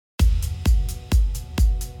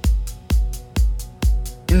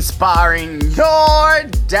inspiring your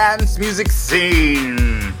dance music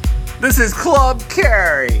scene. This is Club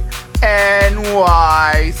Carry NYC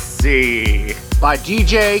by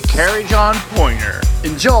DJ Carry John Pointer.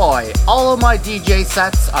 Enjoy all of my DJ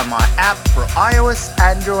sets on my app for iOS,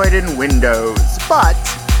 Android, and Windows, but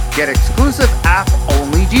get exclusive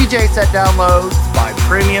app-only DJ set downloads by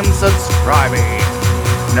premium subscribing.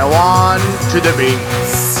 Now on to the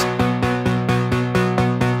beats.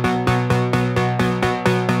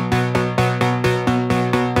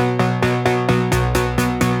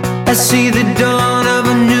 I see the dawn of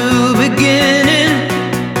a new beginning.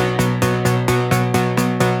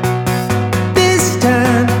 This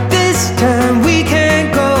time we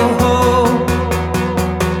can't go home.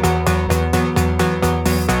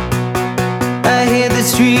 I hear the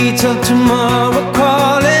streets of tomorrow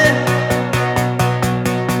calling.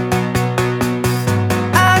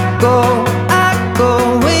 I go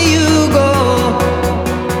where you go.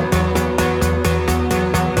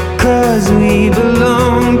 'Cause we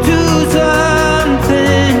belong to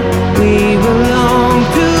something. We belong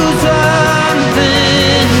to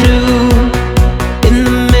something new. In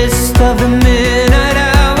the midst of the midnight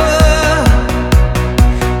hour,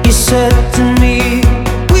 you said to me,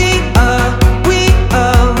 we are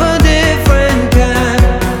of a different kind.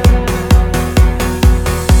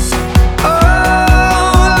 Oh,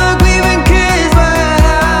 like we've been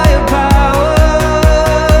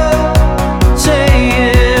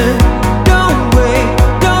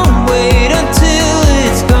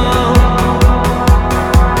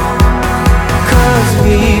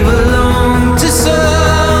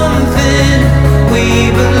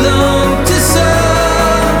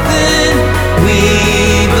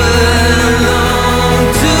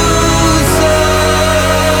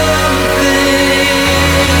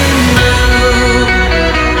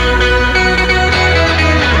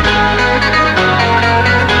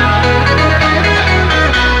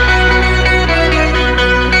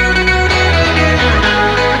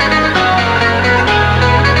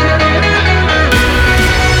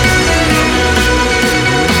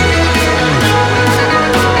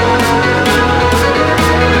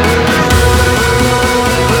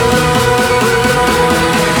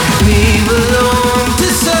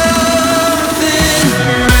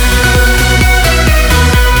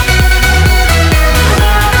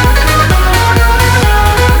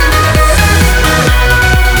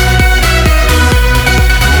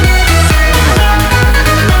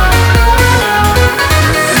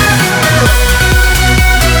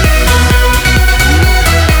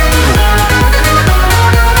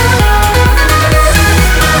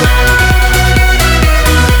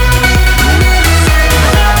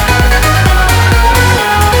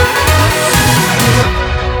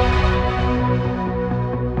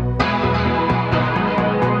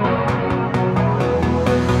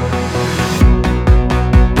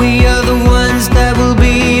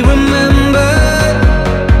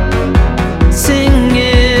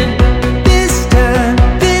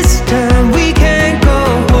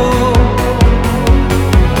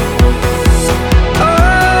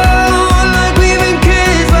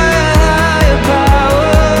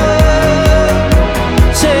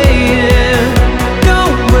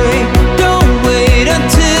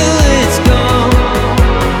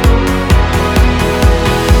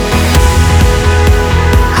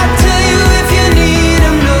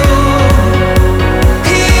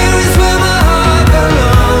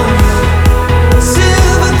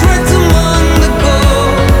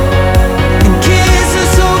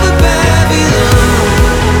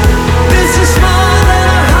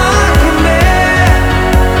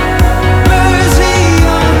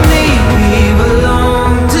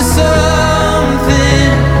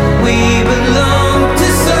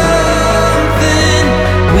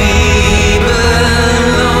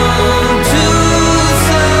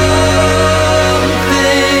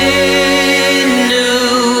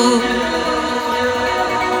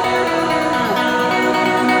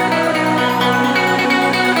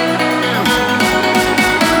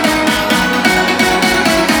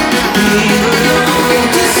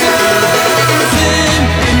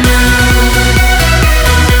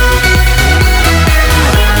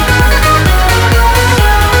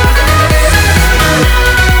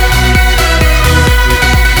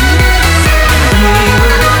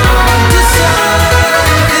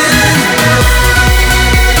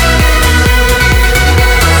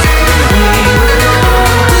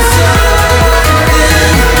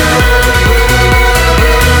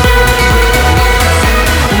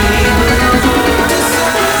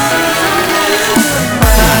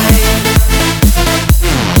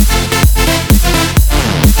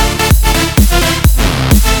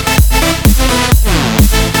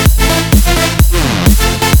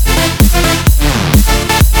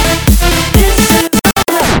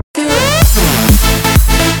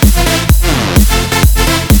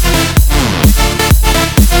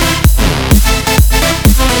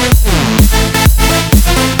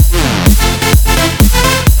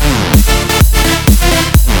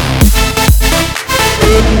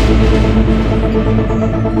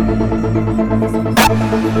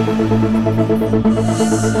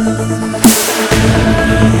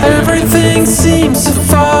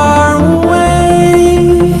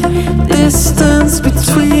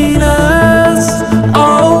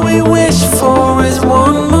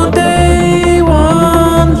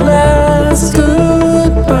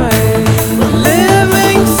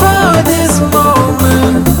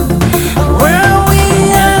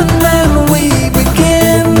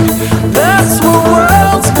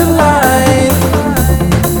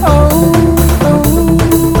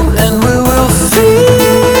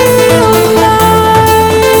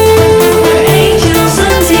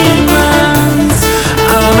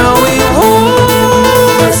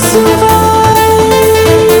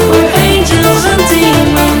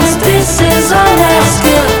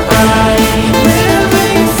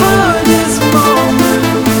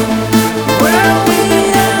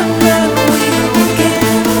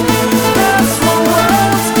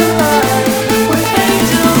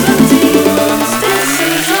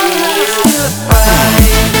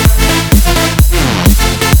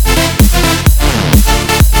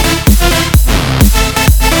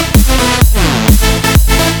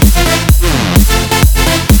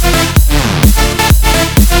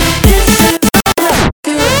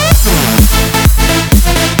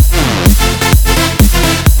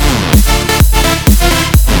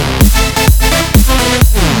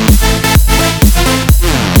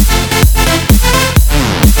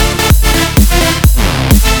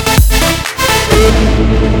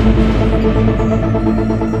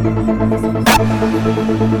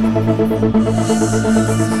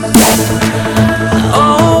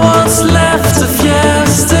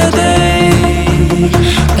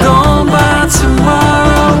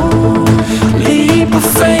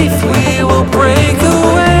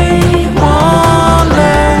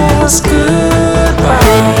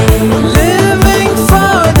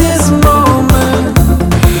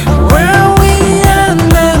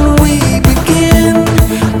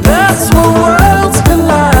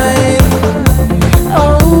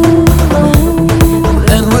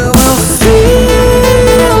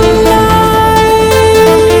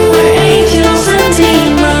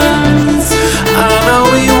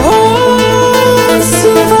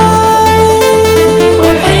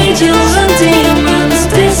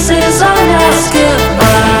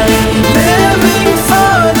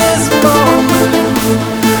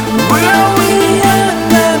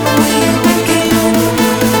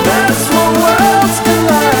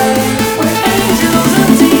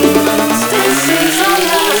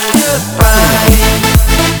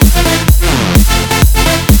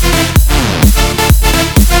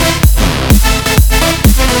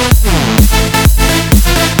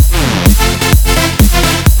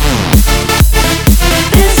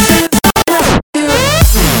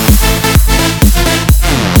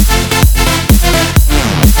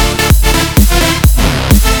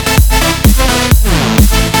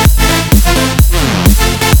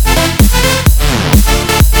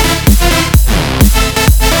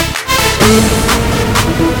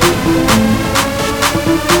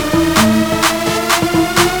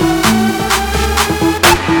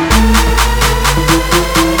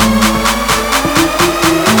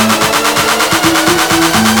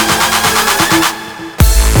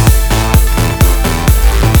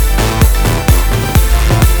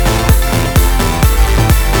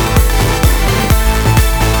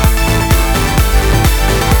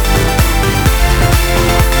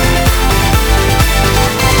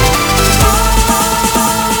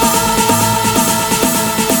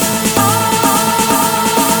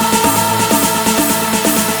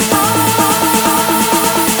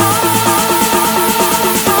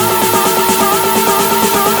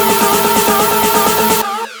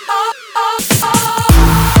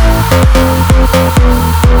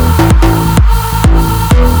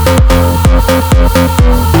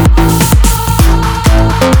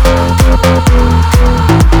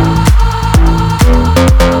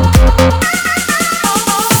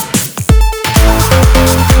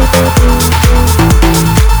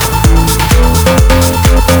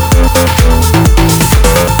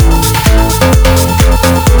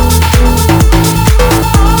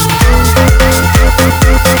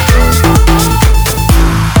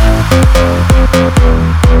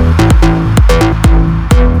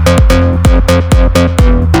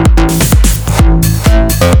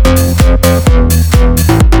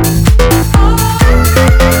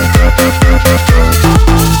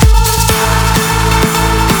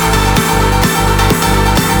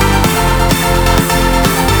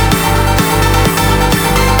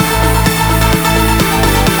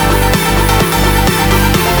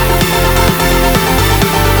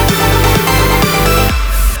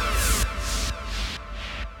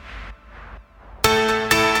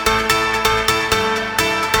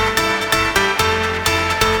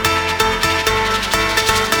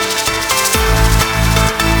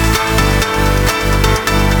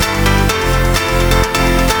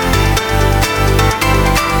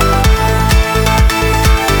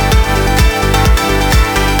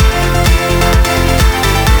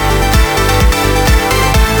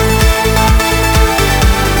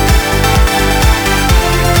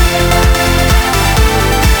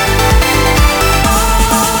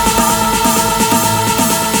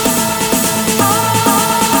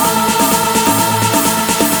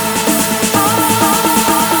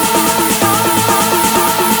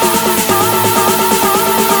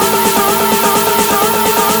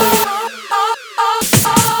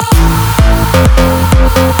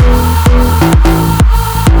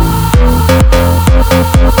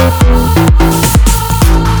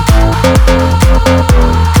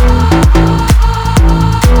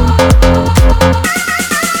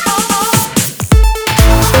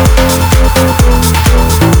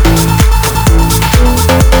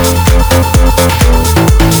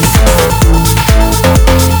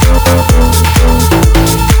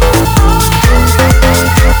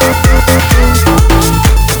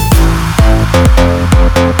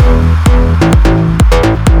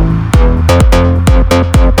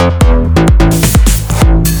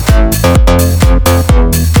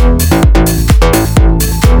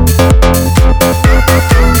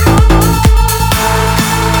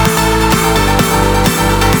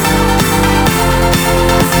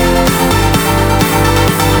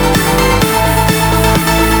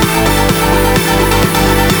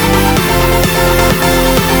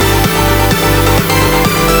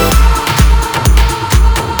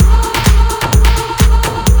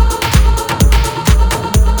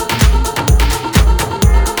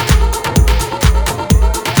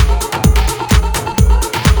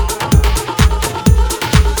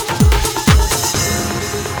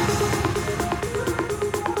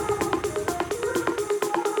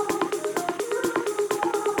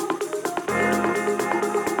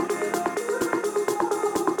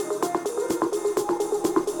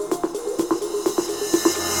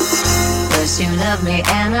You loved me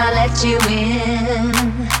and I let you in.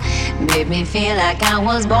 Made me feel like I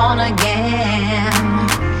was born again.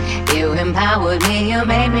 You empowered me, you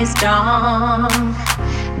made me strong.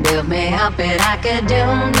 Built me up and I could do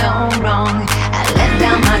no wrong. I let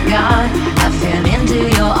down my guard, I fell into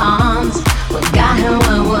your arms. Forgot who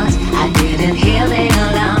I was, I didn't hear the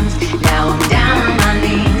alarms. Now I'm down on my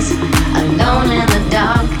knees, alone in the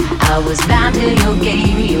dark. I was bound to your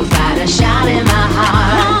game, you fired a shot in my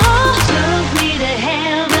heart. Took me to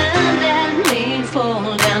heaven, let me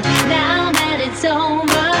fall down. Now that it's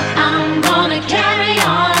over, I'm gonna carry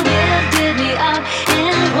on. Lifted me up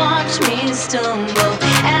and watch me stumble.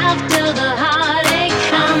 After the heartache,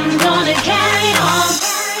 I'm gonna carry on.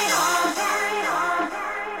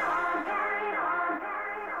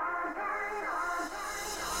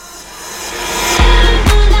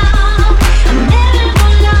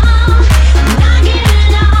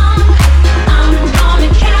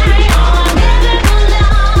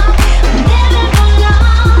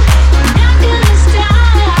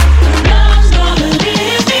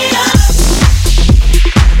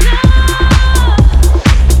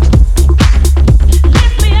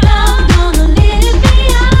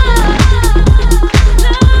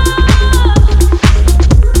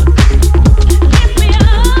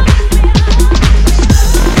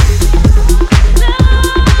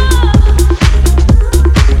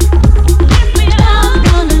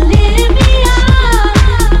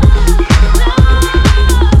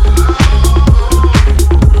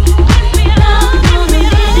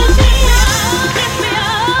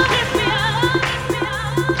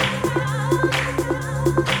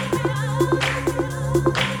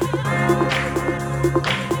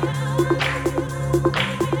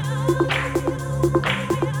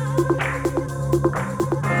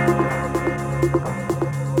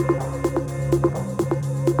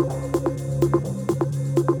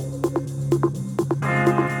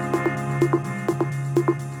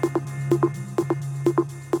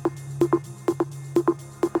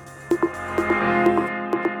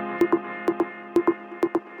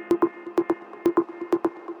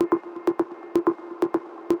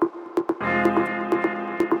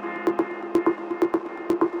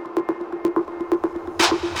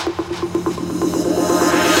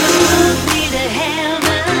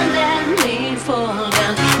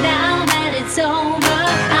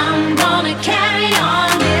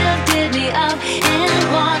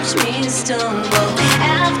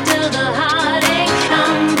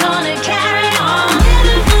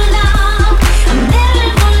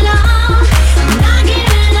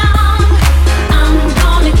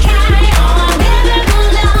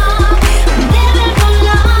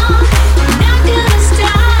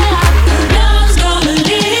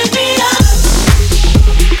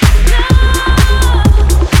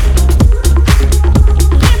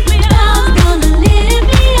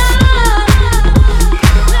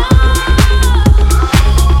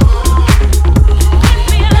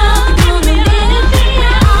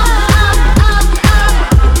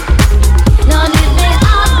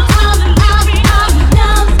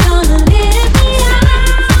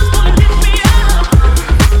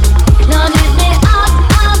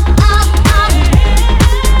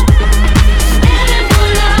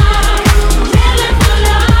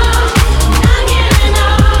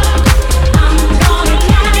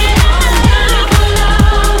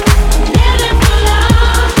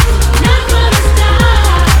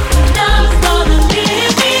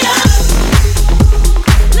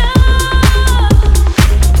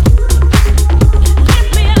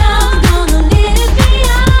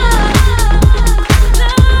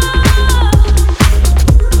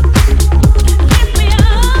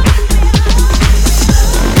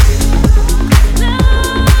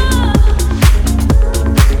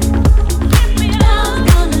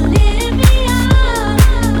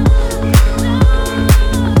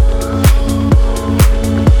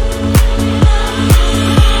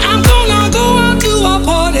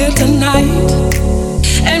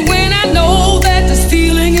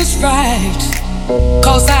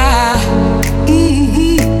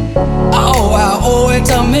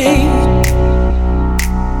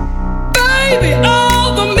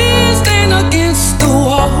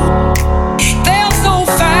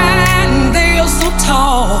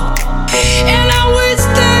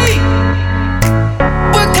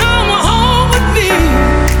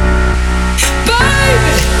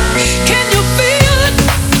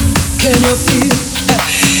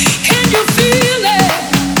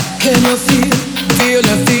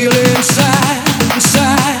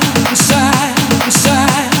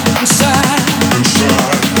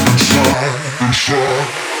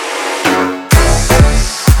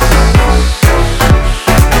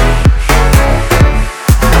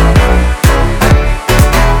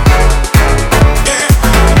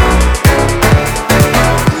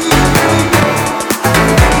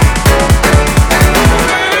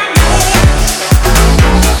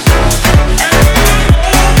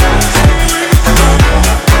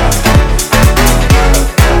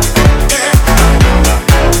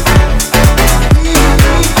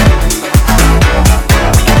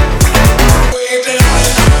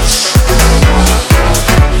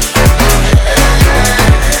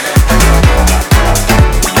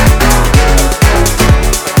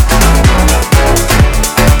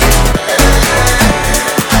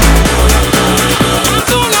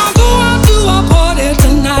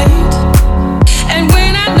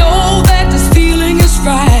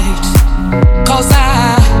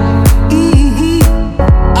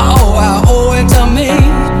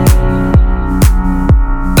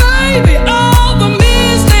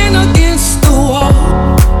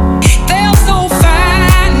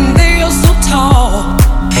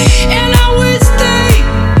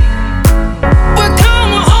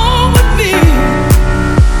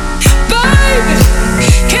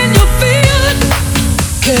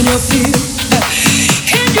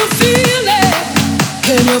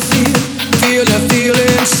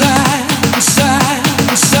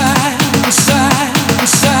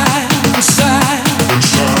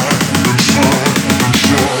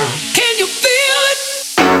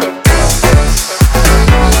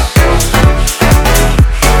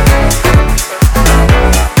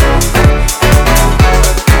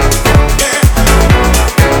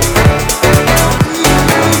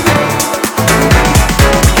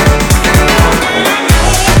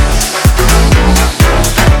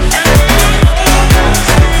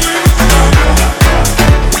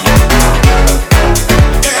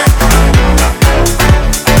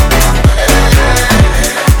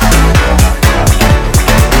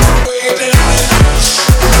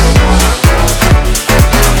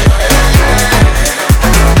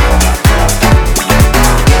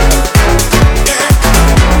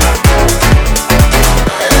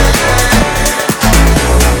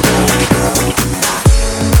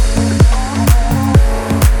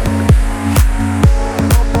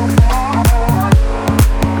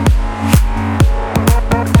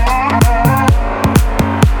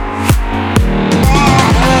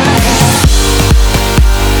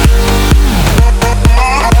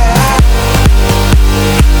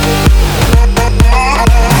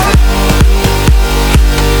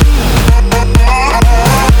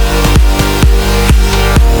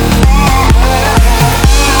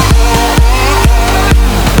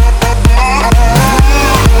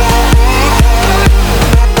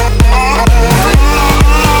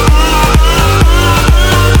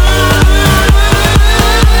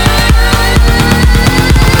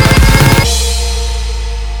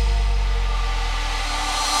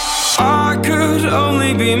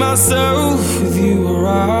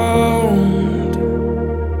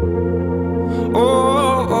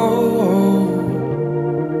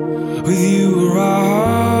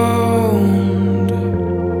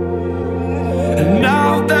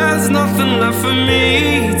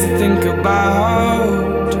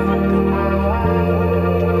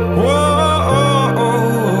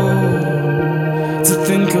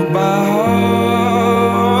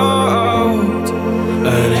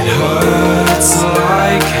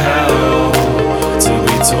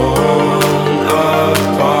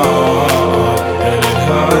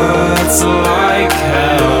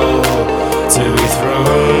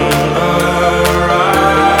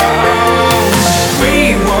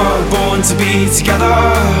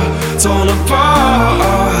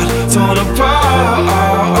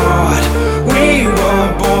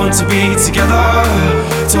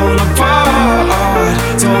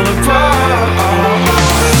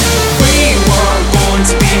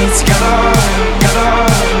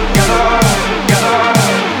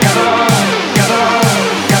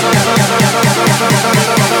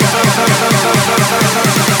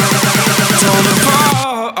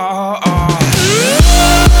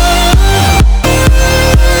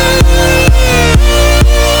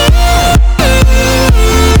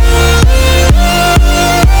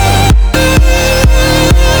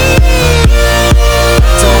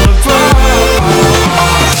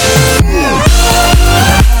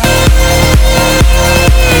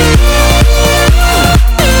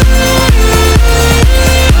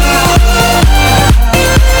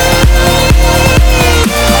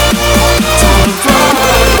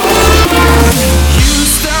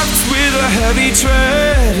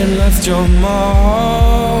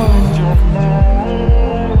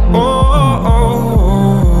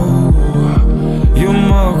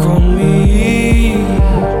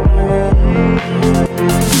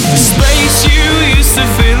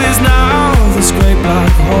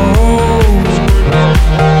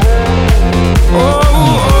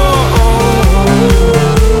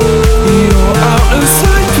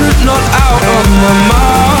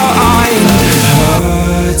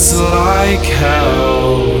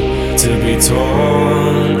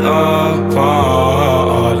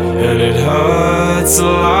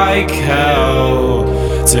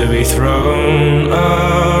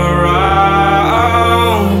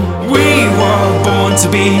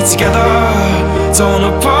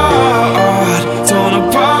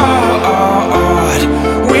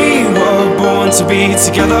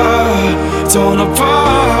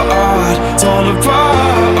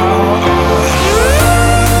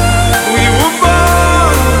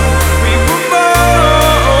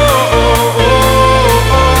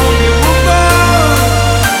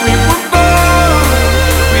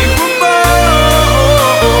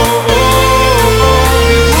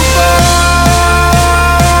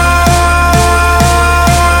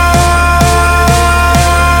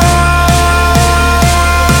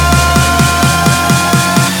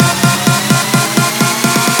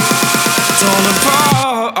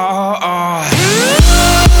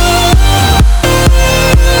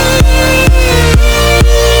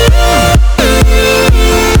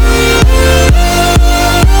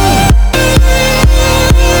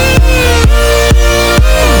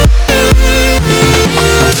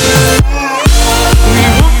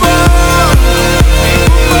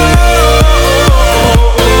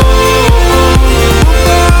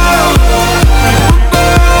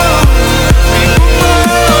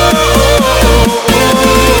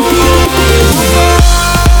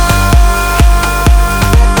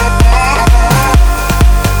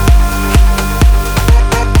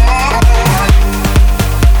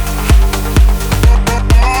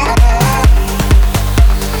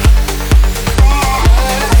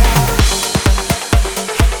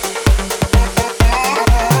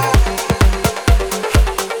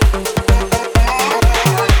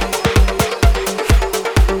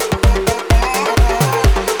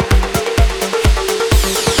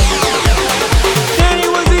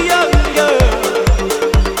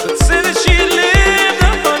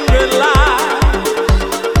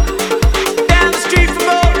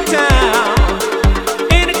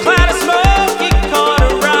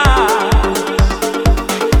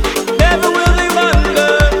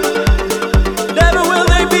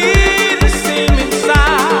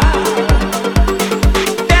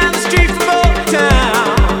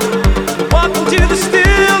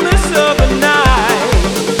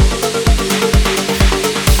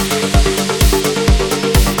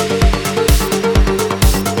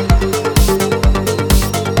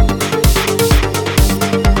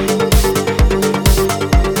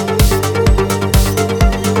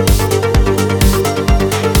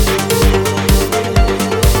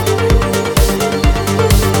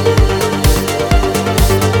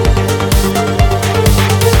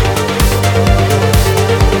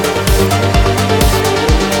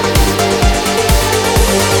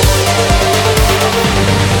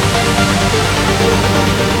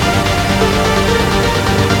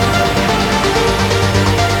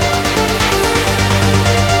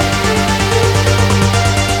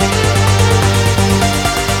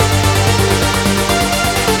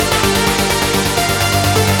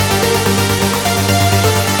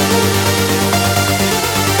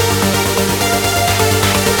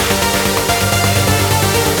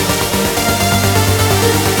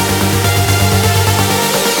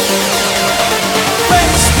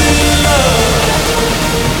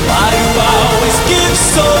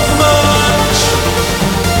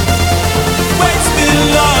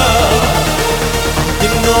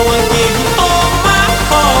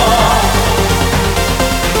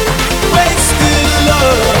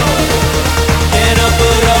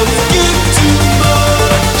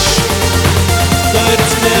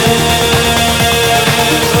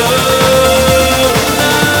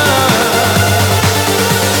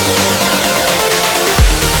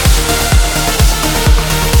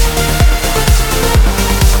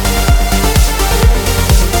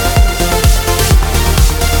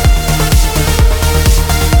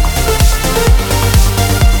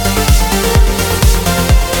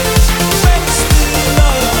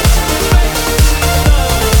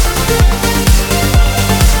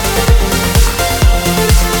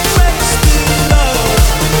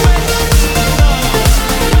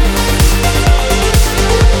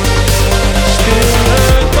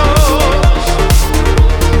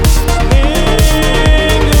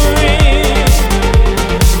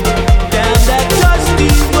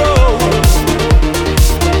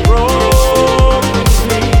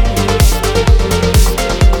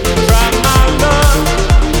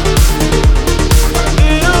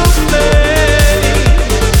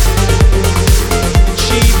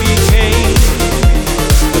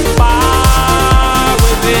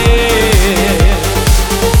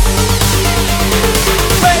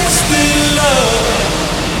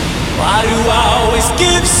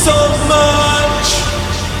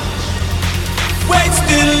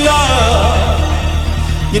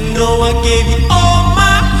 You know I gave you all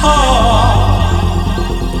my heart.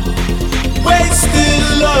 Wasted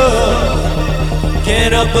love.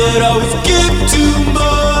 Can't help but always give too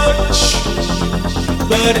much.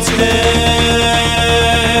 But it's never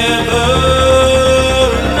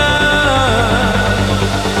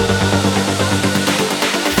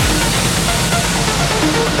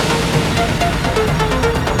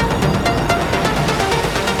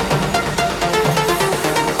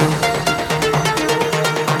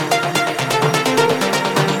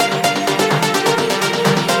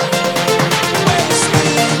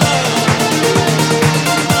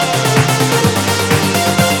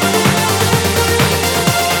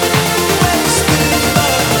wasted love.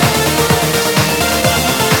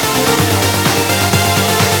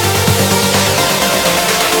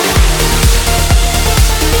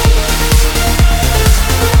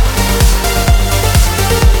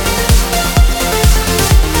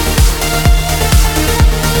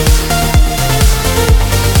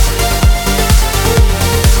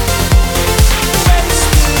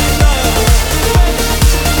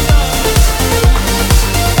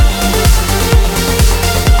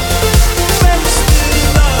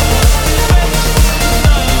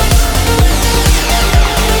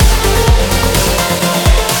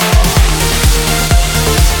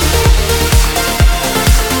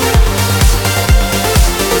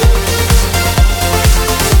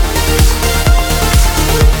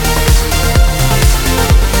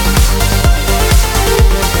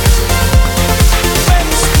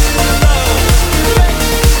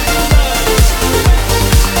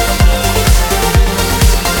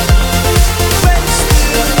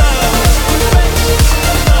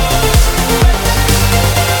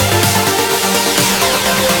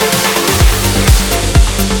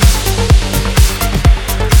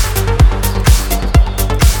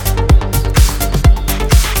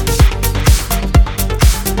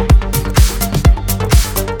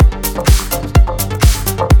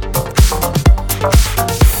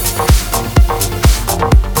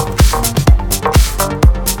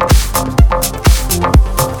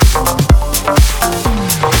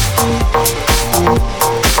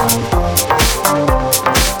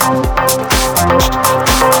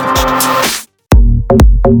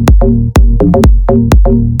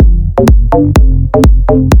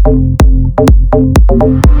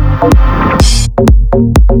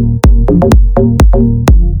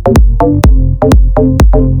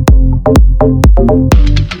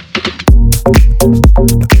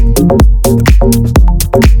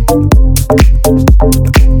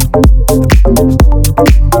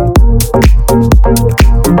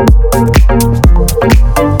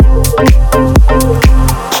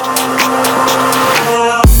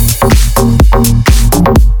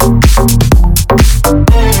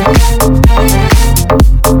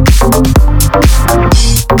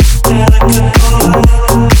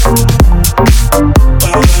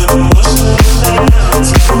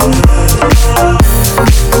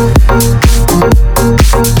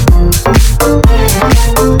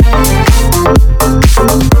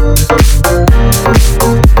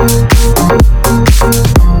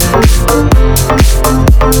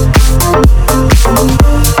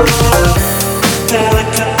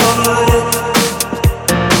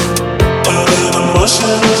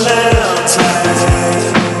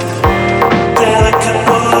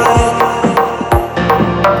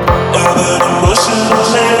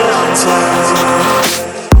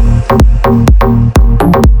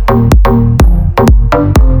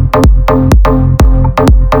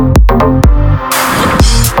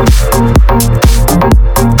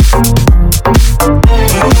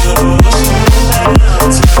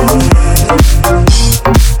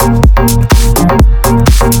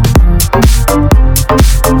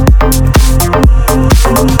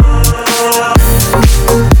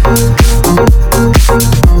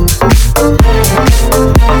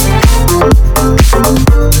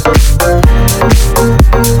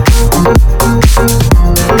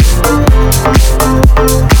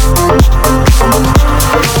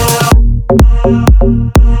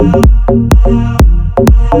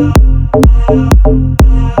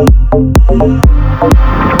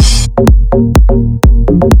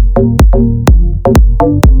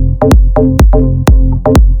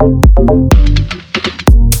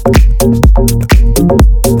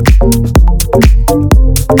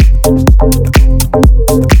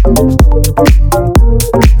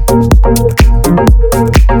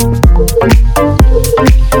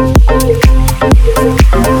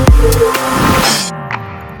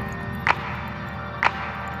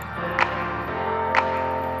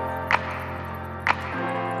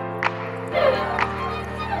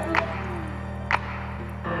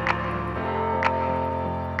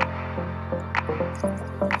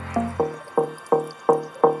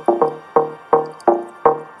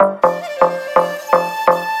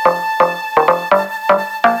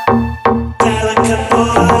 Delicate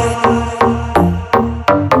boy.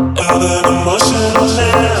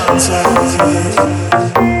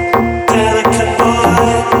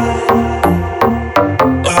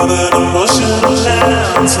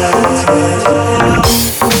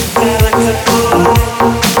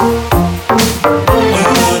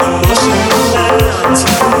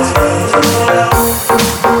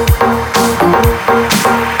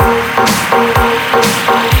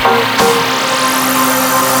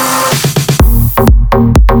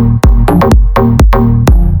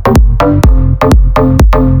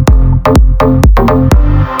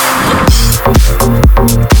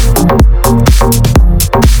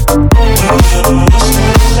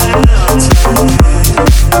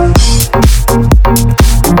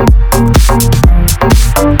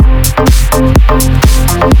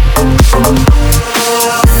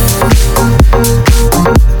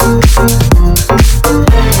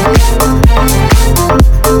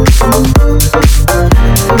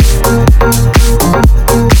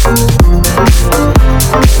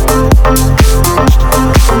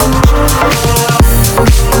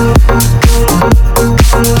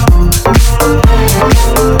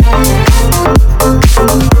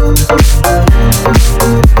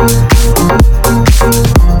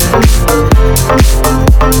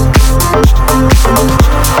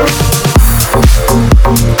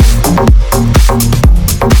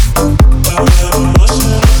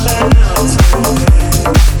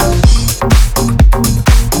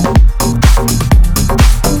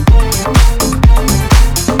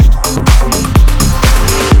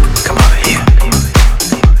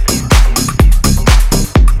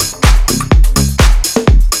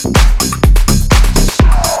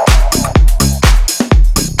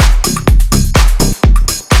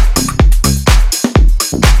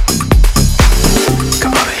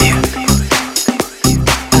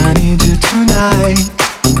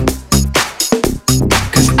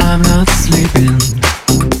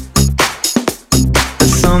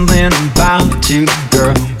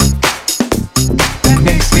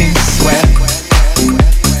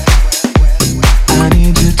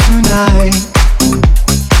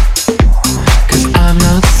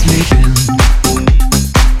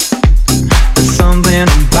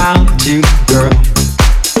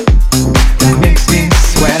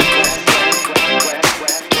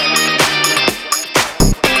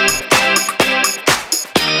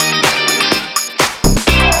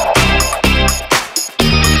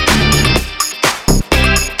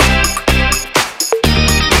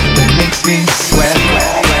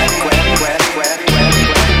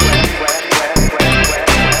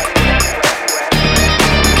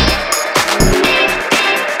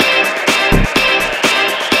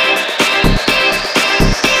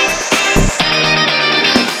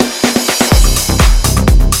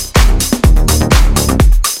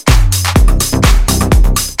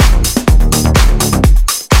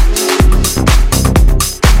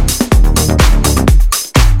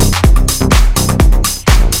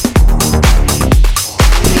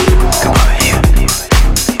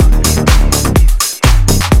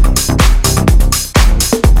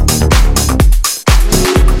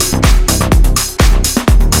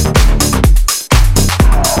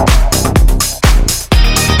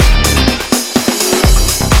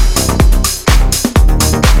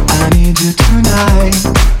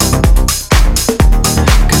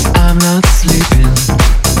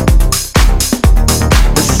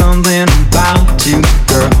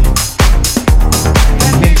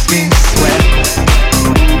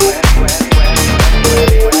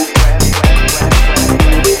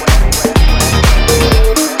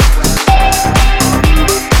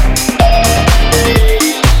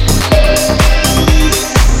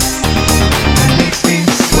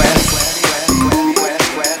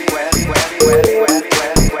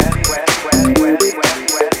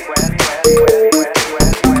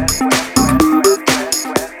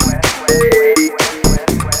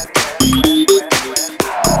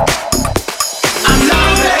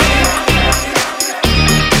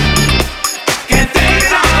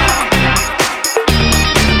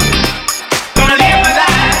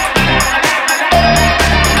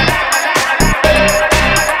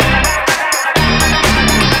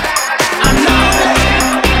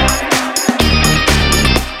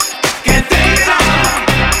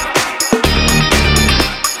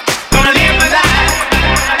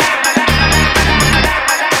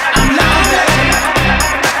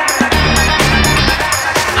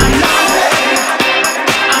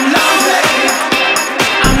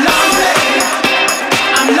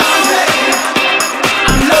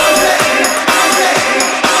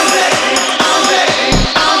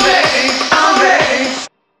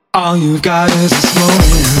 All you've got is this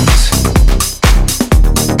moment.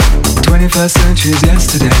 21st century's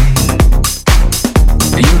yesterday.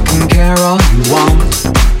 You can care all you want.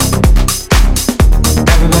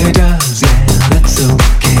 Everybody does, yeah, that's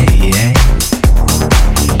okay, yeah.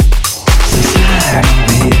 So slide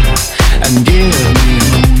over here and give me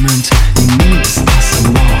a moment. You need to start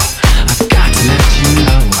some more. I've got to let you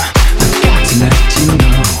know. I've got to let you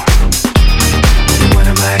know. You're one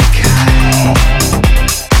of my kind.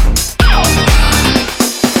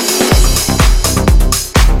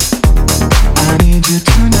 I need you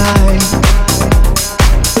tonight,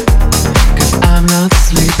 'cause I'm not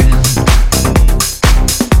sleeping.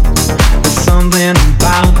 There's something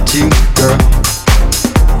about you, girl,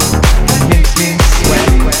 that makes me sweat.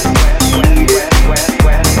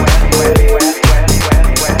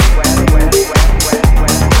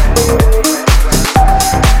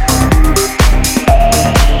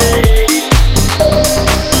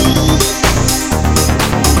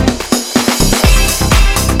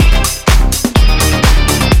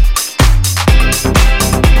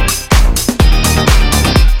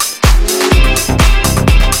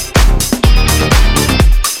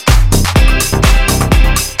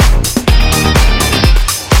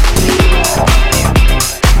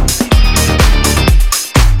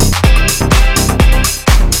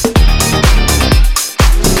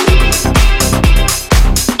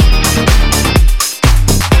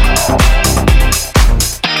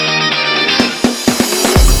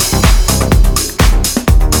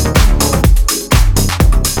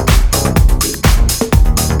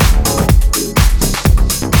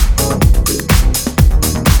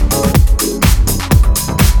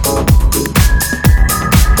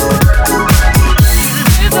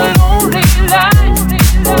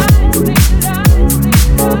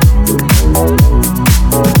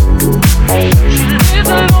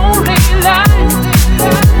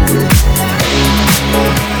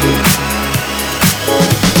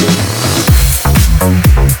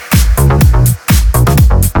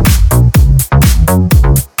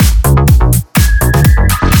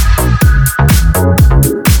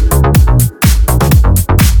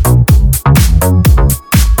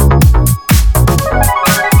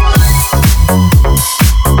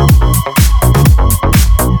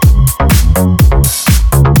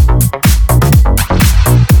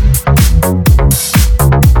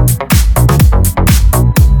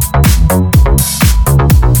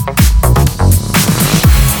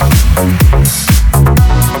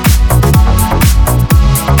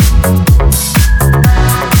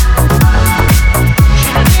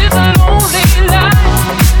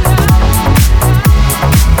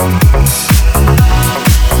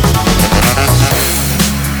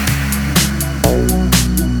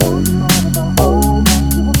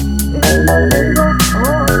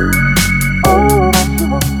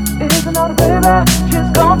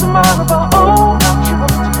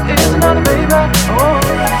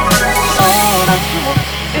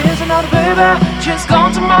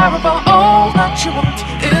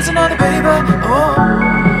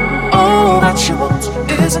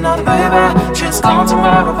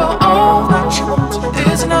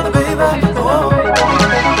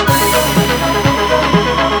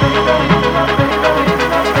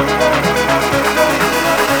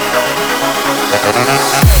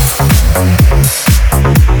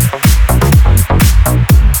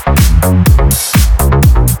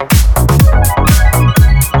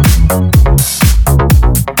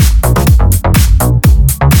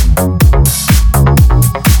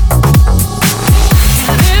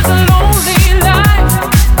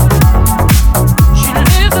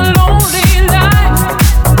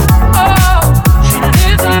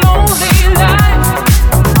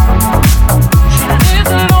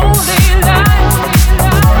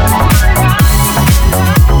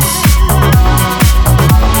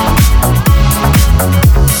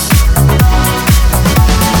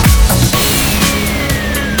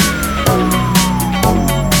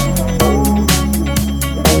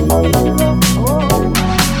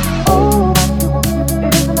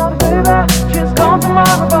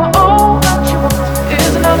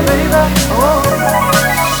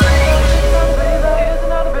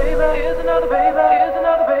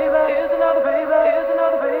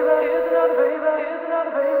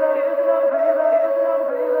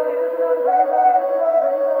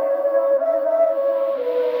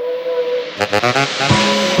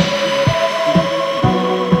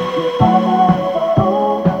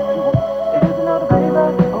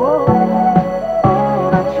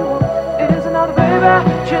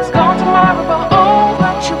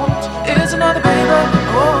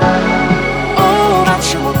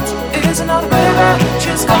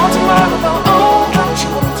 She's gone tomorrow, but all that she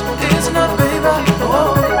wants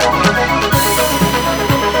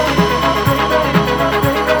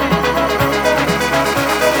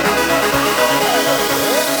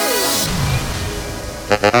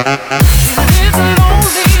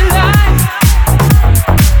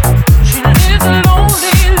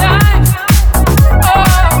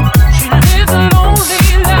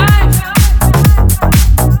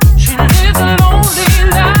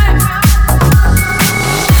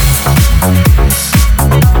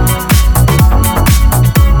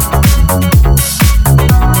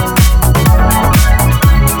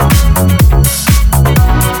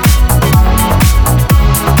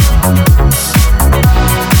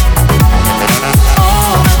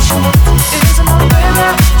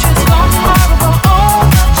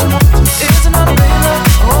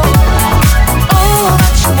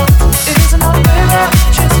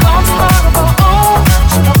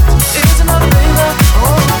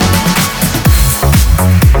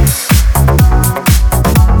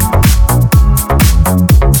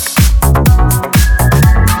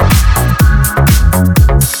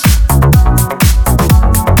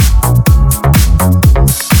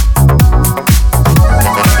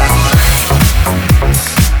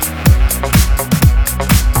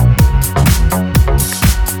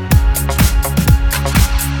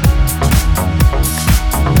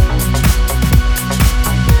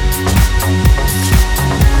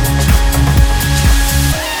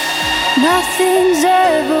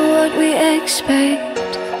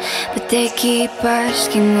they keep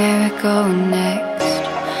asking where we're going next.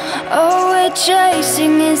 Oh, we're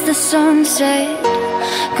chasing is the sunset.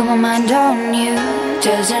 Got my mind on you.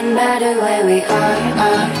 Doesn't matter where we are.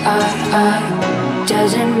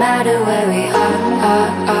 Doesn't matter where we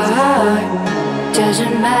are.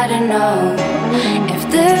 Doesn't matter, no. If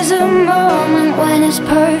there's a moment when it's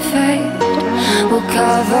perfect, we'll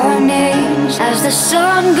carve our names as the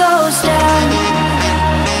sun goes down.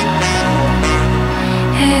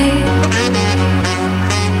 Hey,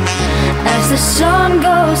 as the sun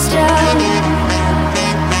goes down.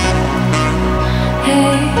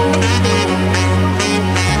 Hey,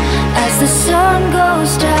 as the sun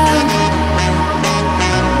goes down.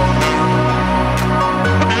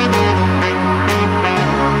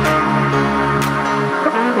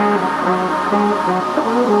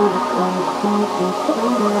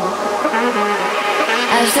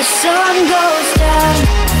 As the sun goes down.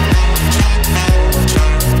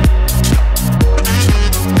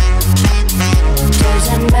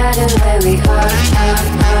 Doesn't matter where we are.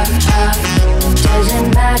 Doesn't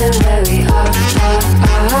matter where we are.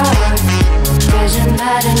 Doesn't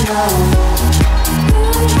matter, no.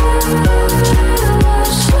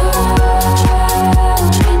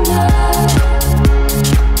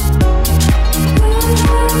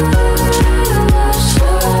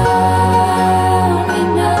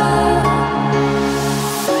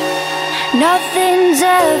 Nothing's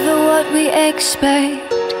ever what we expect,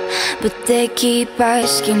 but they keep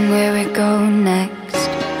asking where we're going next.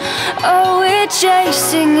 Oh, we're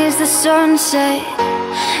chasing is the sunset.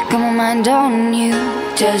 Got my mind on you.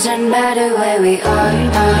 Doesn't matter where we are.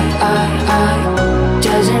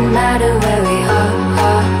 Doesn't matter where we are.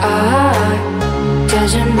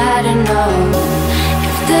 Doesn't matter, no.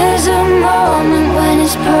 If there's a moment when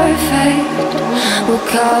it's perfect, we'll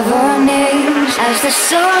carve our names as the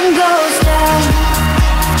sun goes down.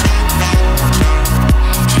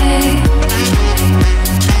 Hey,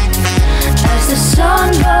 as the sun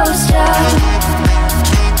goes down.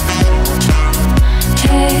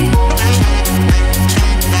 Hey,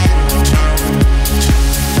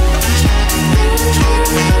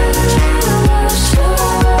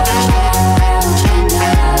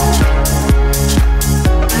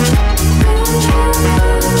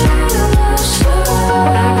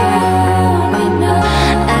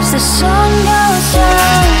 as the sun goes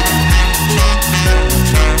down.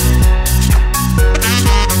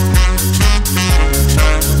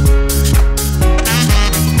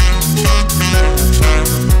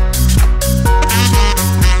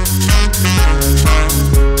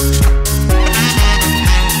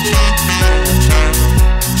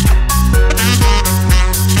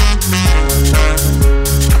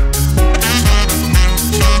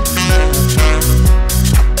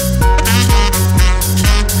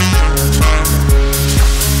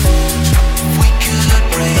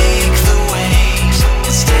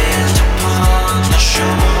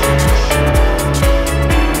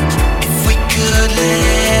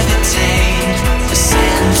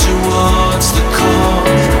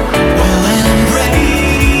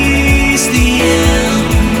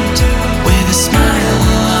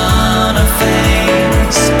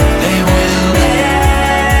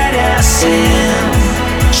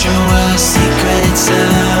 Secrets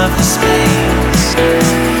of the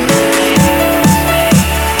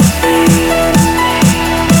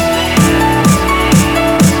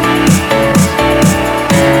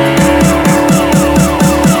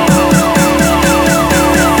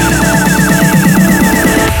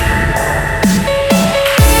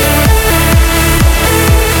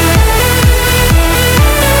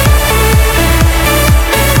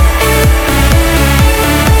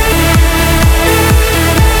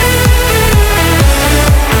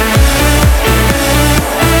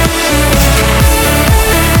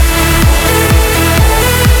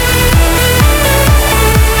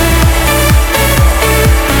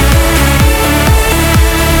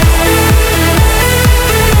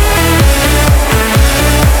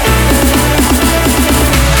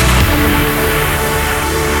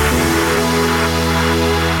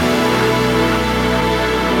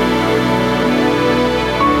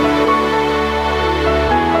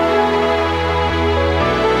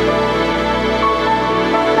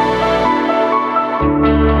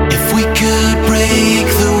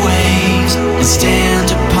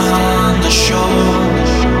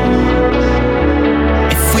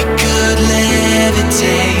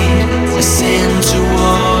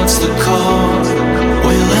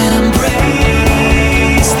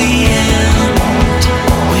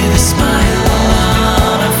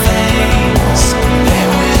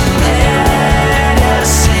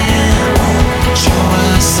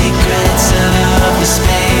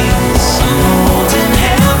space.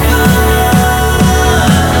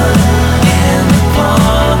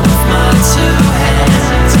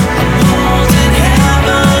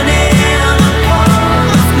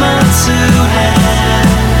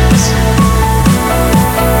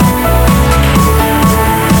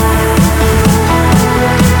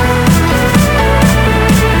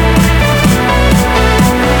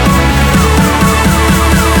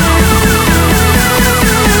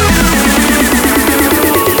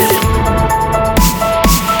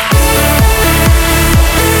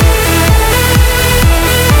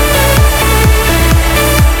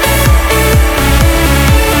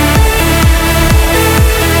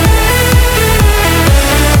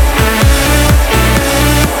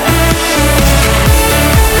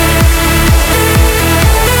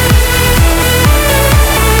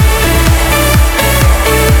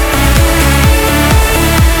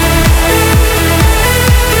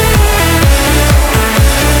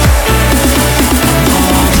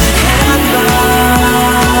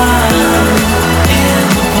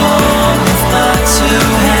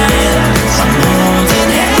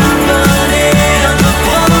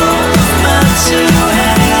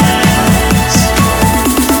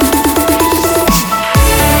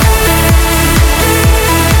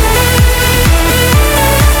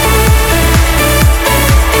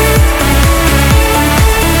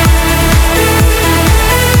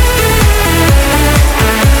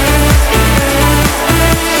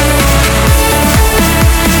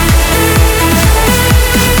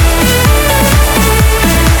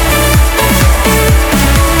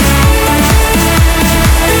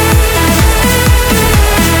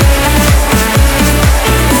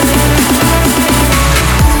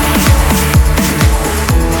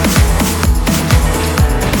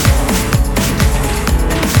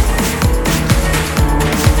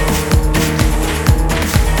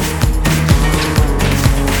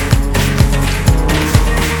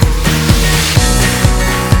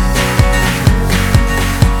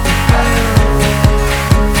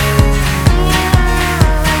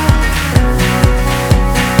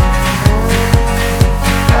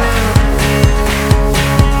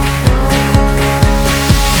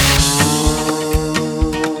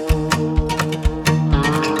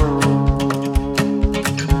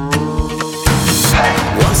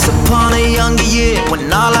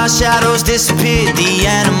 disappeared, the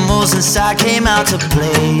animals inside came out to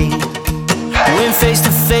play. Went face to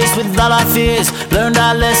face with all our fears, learned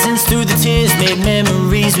our lessons through the tears, made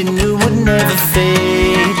memories we knew would never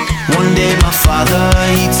fade. One day my father,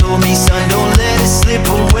 he told me, son, don't let it slip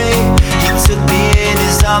away. He took me in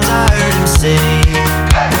his arms, I heard him say,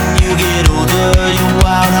 when you get older, your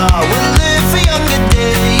wild heart will live for younger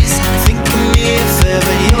days. Think of me if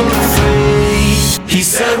ever you're afraid. He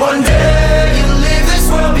said one day you'll leave this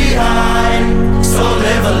world behind, so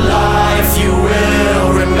live a life you will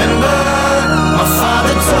remember. My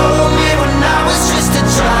father told me when I was just a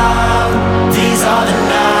child, these are the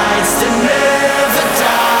nights that never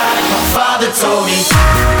die. My father told me.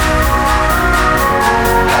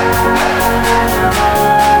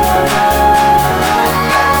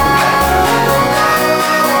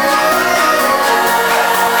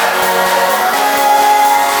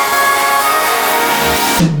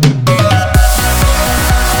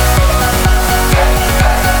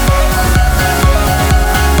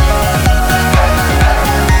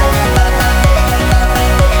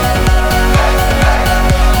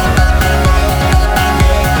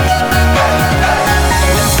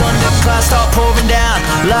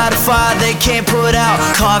 Light a fire they can't put out,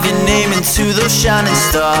 carve your name into those shining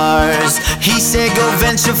stars. He said go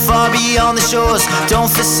venture far beyond the shores, don't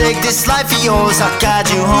forsake this life of yours. I'll guide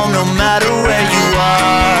you home no matter where you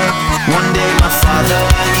are. One day my father,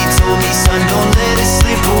 he told me, son, don't let it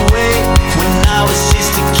slip away. When I was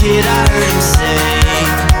just a kid I heard him say,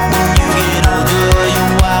 when you get older your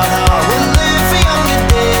wild heart will live for younger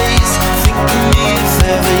days. Think of me if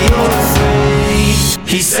ever you're afraid.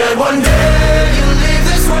 He said one day you'll leave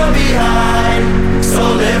this world behind, so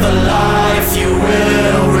live a life you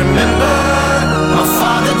will remember. My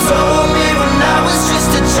father told me when I was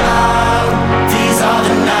just a child, these are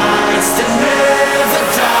the nights that never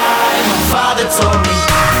die. My father told me.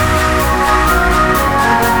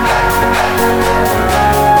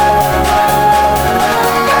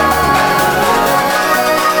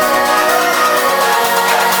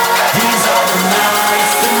 These are the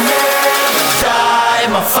nights that never die.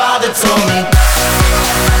 My father told me.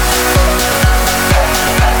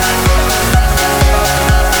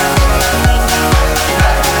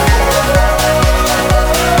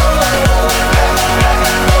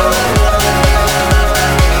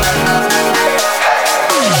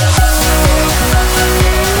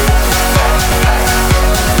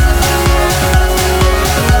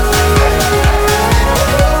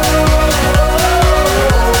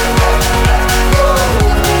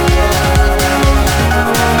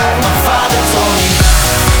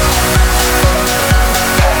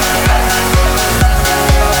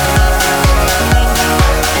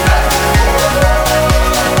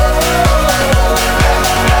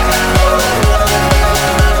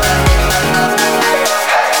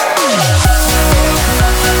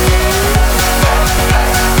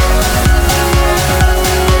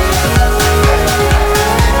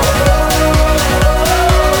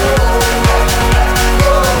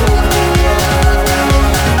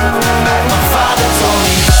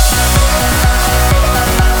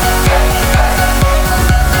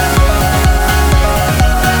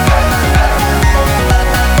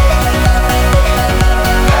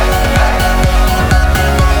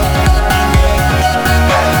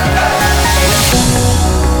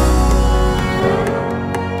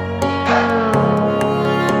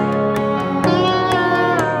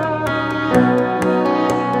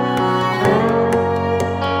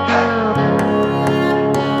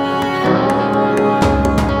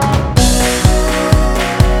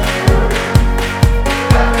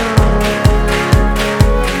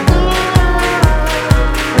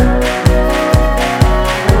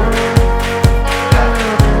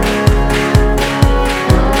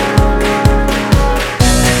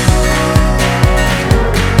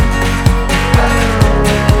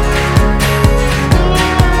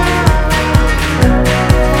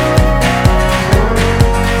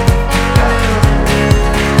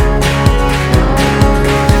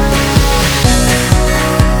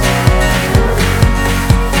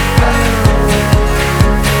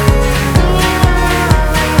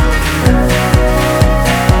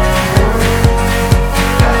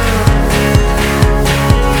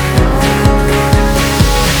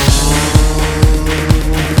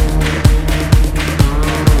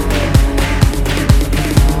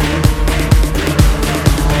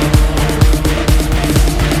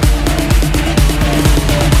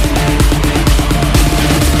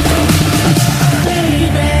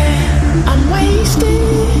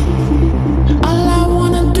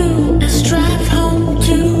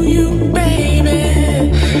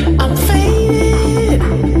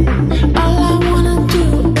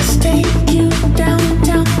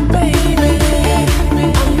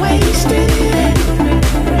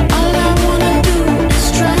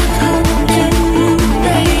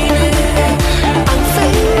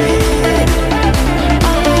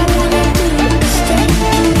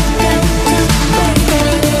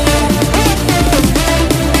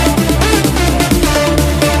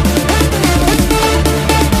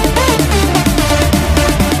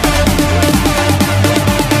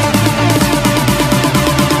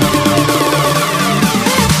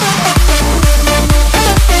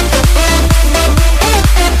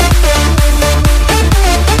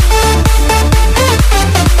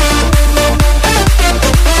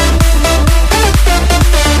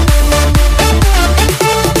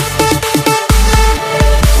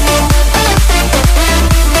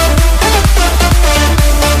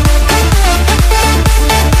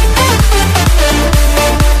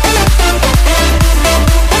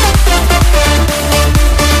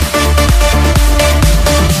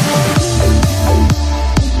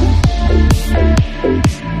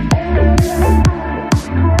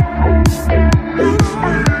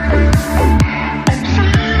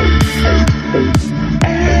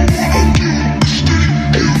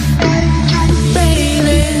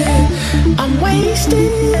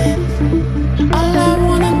 wasted. All I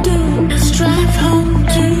wanna do is drive home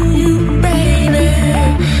to you, baby.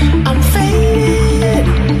 I'm faded.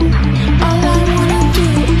 All I wanna do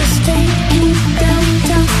is take you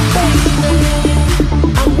downtown, baby.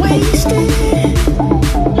 I'm wasted.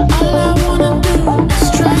 All I wanna do is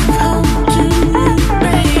drive home to you,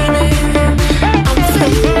 baby. I'm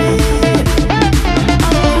faded.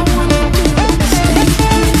 All I wanna do is take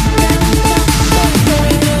you downtown,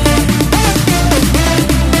 baby.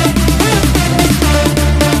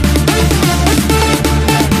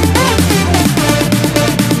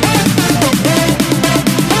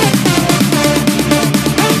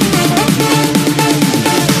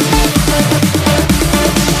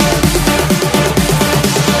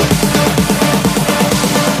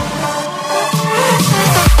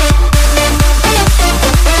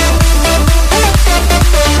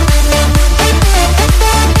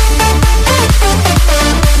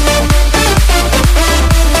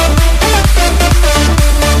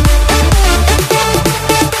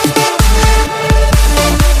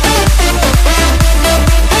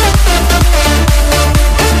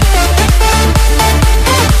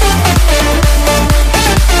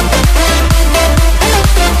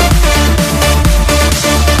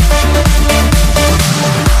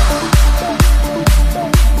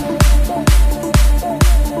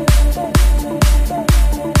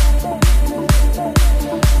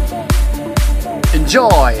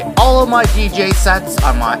 Enjoy all of my DJ sets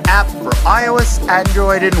on my app for iOS,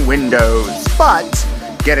 Android, and Windows. But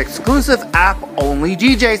get exclusive app-only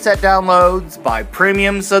DJ set downloads by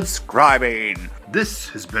premium subscribing. This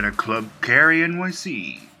has been a Club Carry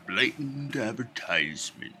NYC blatant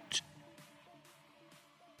advertisement.